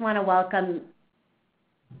I just want to welcome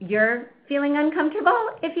your feeling uncomfortable,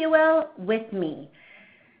 if you will, with me,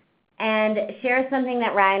 and share something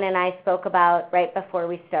that Ryan and I spoke about right before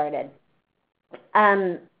we started.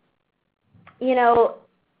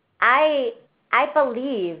 I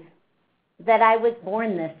believe that I was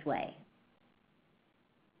born this way.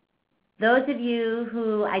 Those of you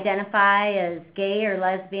who identify as gay or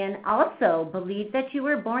lesbian also believe that you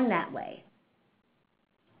were born that way.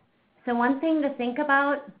 So one thing to think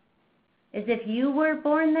about is if you were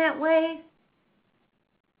born that way,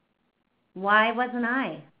 why wasn't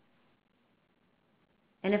I?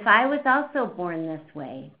 And if I was also born this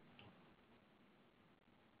way,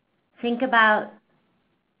 think about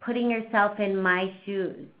putting yourself in my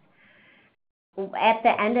shoes. At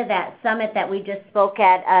the end of that summit that we just spoke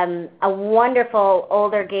at, a wonderful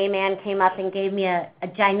older gay man came up and gave me a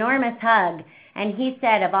ginormous hug, and he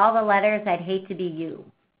said, of all the letters, I'd hate to be you,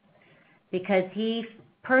 because he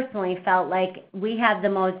personally felt like we had the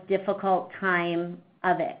most difficult time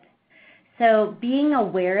of it. So being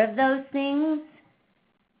aware of those things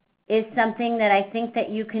is something that I think that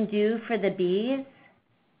you can do for the Bs,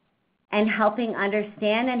 and helping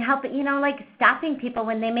understand and helping, like stopping people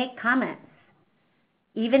when they make comments,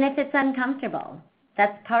 even if it's uncomfortable.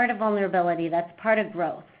 That's part of vulnerability. That's part of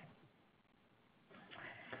growth.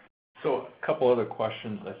 So a couple other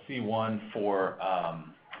questions. I see one for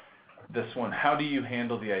this one. How do you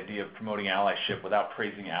handle the idea of promoting allyship without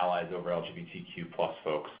praising allies over LGBTQ plus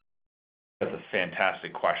folks? That's a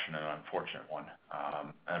fantastic question and an unfortunate one,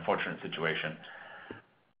 an unfortunate situation.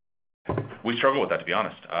 We struggle with that, to be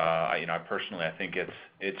honest. I personally, I think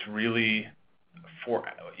it's really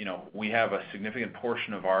we have a significant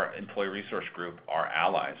portion of our employee resource group are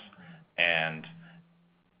allies, and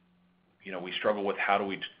we struggle with how do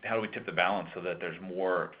we tip the balance so that there's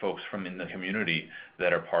more folks from in the community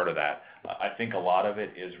that are part of that. I think a lot of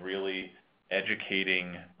it is really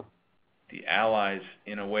educating the allies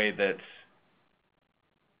in a way that's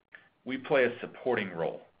we play a supporting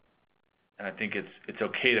role. And I think it's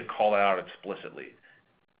okay to call it out explicitly.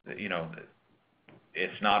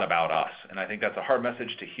 It's not about us. And I think that's a hard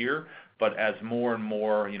message to hear, but as more and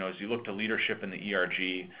more, as you look to leadership in the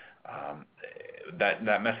ERG,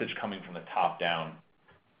 that message coming from the top down,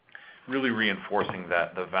 really reinforcing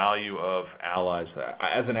that the value of allies.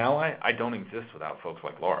 As an ally, I don't exist without folks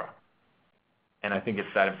like Laura. And I think it's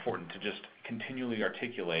that important to just continually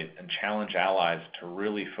articulate and challenge allies to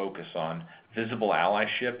really focus on visible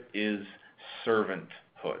allyship is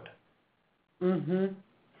servanthood.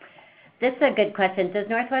 This is a good question. Does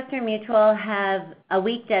Northwestern Mutual have a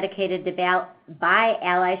week dedicated to bi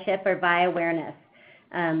allyship or bi awareness?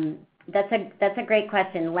 That's a great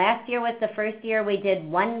question. Last year was the first year we did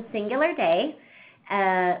one singular day.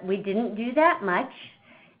 We didn't do that much,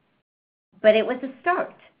 but it was a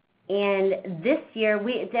start. And this year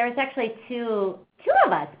there's actually two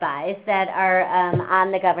of us bis that are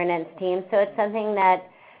on the governance team. So it's something that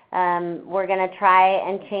we're going to try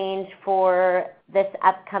and change for this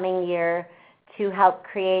upcoming year to help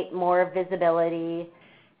create more visibility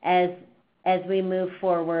as we move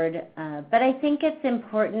forward. But I think it's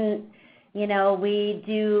important, we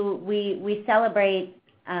celebrate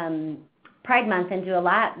Pride Month and do a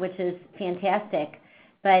lot, which is fantastic.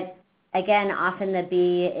 But again, often the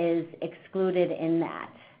B is excluded in that.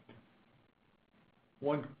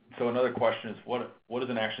 So another question is, what is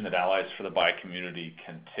an action that allies for the bi community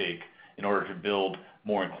can take in order to build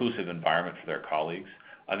more inclusive environment for their colleagues?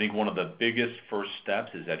 I think one of the biggest first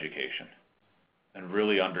steps is education and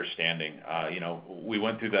really understanding. We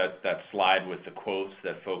went through that slide with the quotes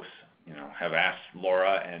that folks, have asked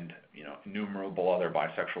Laura and, innumerable other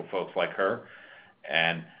bisexual folks like her.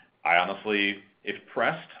 And I honestly, if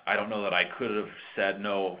pressed, I don't know that I could have said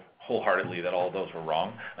no wholeheartedly that all of those were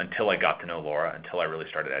wrong until I got to know Laura, until I really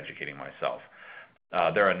started educating myself.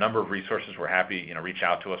 There are a number of resources. We're happy, reach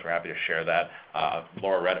out to us. We're happy to share that.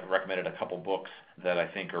 Laura recommended a couple books that I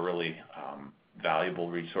think are really valuable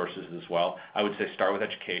resources as well. I would say start with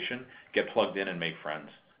education, get plugged in and make friends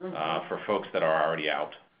for folks that are already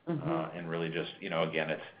out. And really just,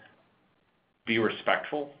 again, it's be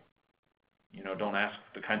respectful. Don't ask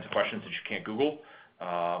the kinds of questions that you can't Google,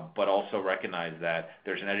 but also recognize that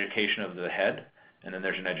there's an education of the head and then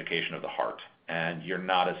there's an education of the heart. And you're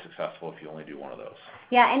not as successful if you only do one of those.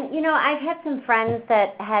 Yeah, and I've had some friends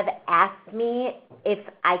that have asked me if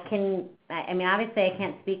I can, obviously I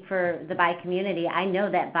can't speak for the bi community. I know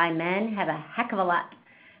that bi men have a heck of a lot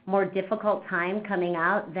more difficult time coming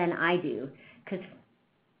out than I do,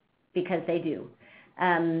 because they do.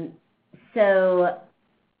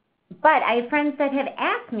 But I have friends that have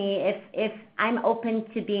asked me if I'm open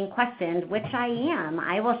to being questioned, which I am.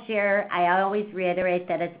 I will share, I always reiterate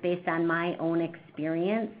that it's based on my own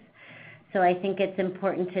experience. So I think it's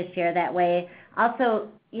important to share that way. Also,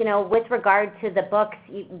 with regard to the books,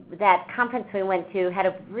 that conference we went to had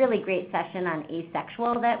a really great session on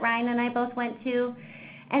asexual that Ryan and I both went to.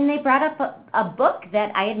 And they brought up a book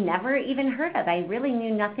that I had never even heard of. I really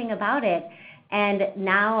knew nothing about it. And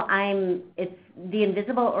now it's The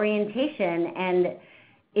Invisible Orientation, and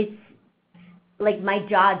it's like my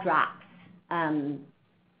jaw drops. And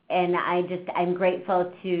I'm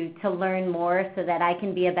grateful to learn more so that I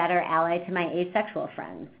can be a better ally to my asexual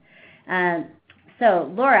friends. So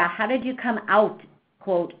Laura, how did you come out,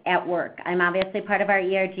 quote, at work? I'm obviously part of our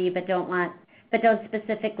ERG, but don't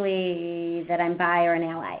specifically that I'm bi or an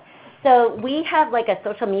ally. So we have like a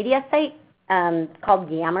social media site called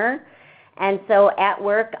Yammer. And so at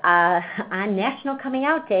work on National Coming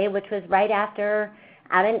Out Day, which was right after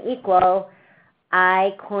Out and Equal,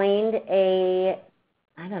 I coined a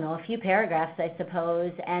few paragraphs, I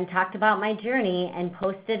suppose, and talked about my journey and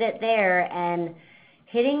posted it there. And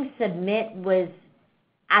hitting submit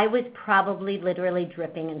I was probably literally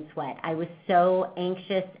dripping in sweat. I was so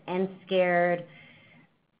anxious and scared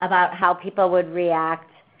about how people would react.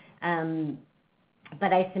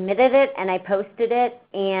 But I submitted it and I posted it,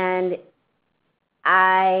 and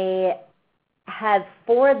I have,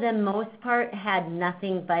 for the most part, had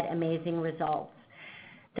nothing but amazing results.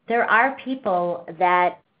 There are people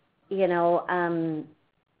that,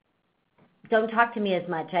 don't talk to me as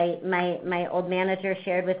much. My old manager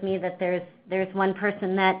shared with me that there's one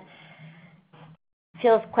person that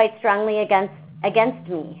feels quite strongly against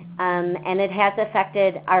me, and it has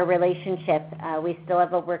affected our relationship. We still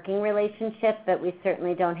have a working relationship, but we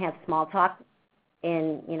certainly don't have small talk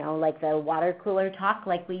in, like the water cooler talk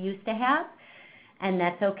like we used to have, and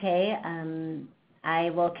that's okay.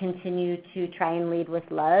 I will continue to try and lead with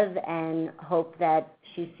love and hope that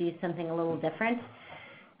she sees something a little different.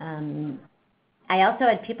 I also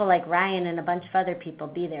had people like Ryan and a bunch of other people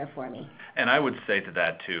be there for me. And I would say to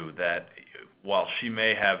that, too, that while she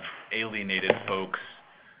may have alienated folks,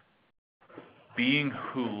 being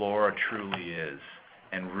who Laura truly is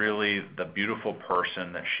and really the beautiful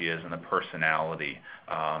person that she is and the personality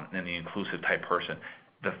and the inclusive type person,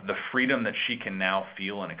 the freedom that she can now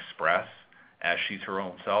feel and express as she's her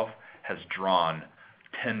own self has drawn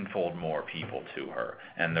tenfold more people to her,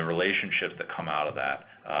 and the relationships that come out of that.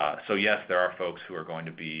 So yes, there are folks who are going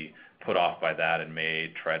to be put off by that and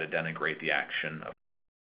may try to denigrate the action of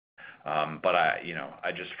but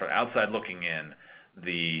I just, from outside looking in,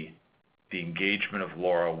 the engagement of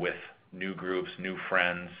Laura with new groups, new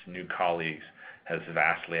friends, new colleagues has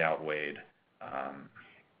vastly outweighed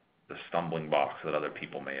the stumbling blocks that other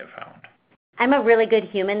people may have found. I'm a really good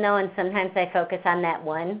human, though, and sometimes I focus on that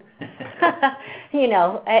one.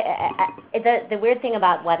 The weird thing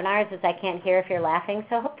about webinars is I can't hear if you're laughing,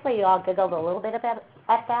 so hopefully you all giggled a little bit at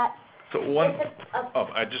that. So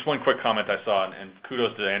just one quick comment I saw, and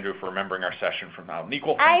kudos to Andrew for remembering our session from Out and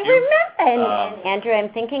Equal. I remember, and Andrew, I'm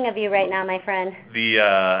thinking of you right now, my friend.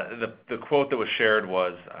 The quote that was shared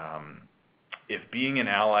was, if being an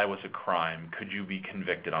ally was a crime, could you be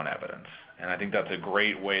convicted on evidence? And I think that's a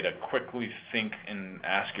great way to quickly think and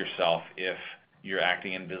ask yourself if you're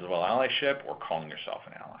acting in visible allyship or calling yourself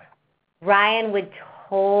an ally. Ryan would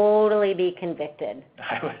totally be convicted.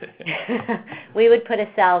 I would. We would put a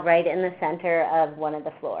cell right in the center of one of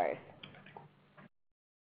the floors.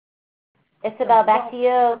 Isabel, back to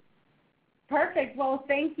you. Perfect. Well,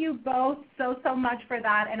 thank you both so much for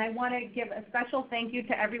that. And I want to give a special thank you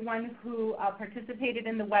to everyone who participated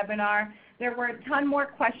in the webinar. There were a ton more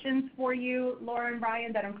questions for you, Laura and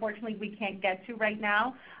Brian, that unfortunately we can't get to right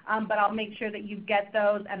now, but I'll make sure that you get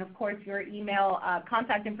those. And of course, your email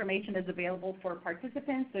contact information is available for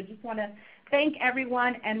participants. So just want to thank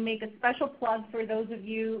everyone and make a special plug for those of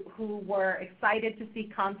you who were excited to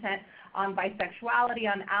see content on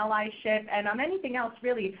bisexuality, on allyship, and on anything else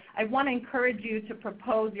really. I want to encourage you to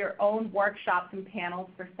propose your own workshops and panels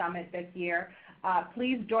for Summit this year.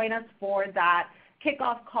 Please join us for that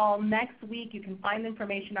kickoff call next week. You can find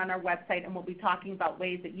information on our website, and we'll be talking about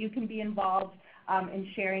ways that you can be involved in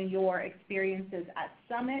sharing your experiences at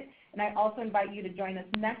Summit. And I also invite you to join us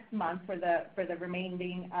next month for the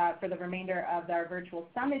remainder of our virtual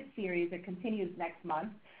Summit series. It continues next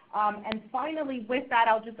month. And finally, with that,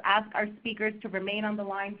 I'll just ask our speakers to remain on the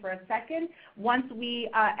line for a second. Once we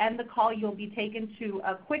end the call, you'll be taken to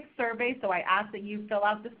a quick survey, so I ask that you fill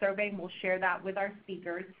out the survey, and we'll share that with our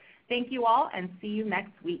speakers. Thank you all, and see you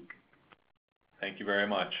next week. Thank you very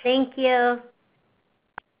much. Thank you.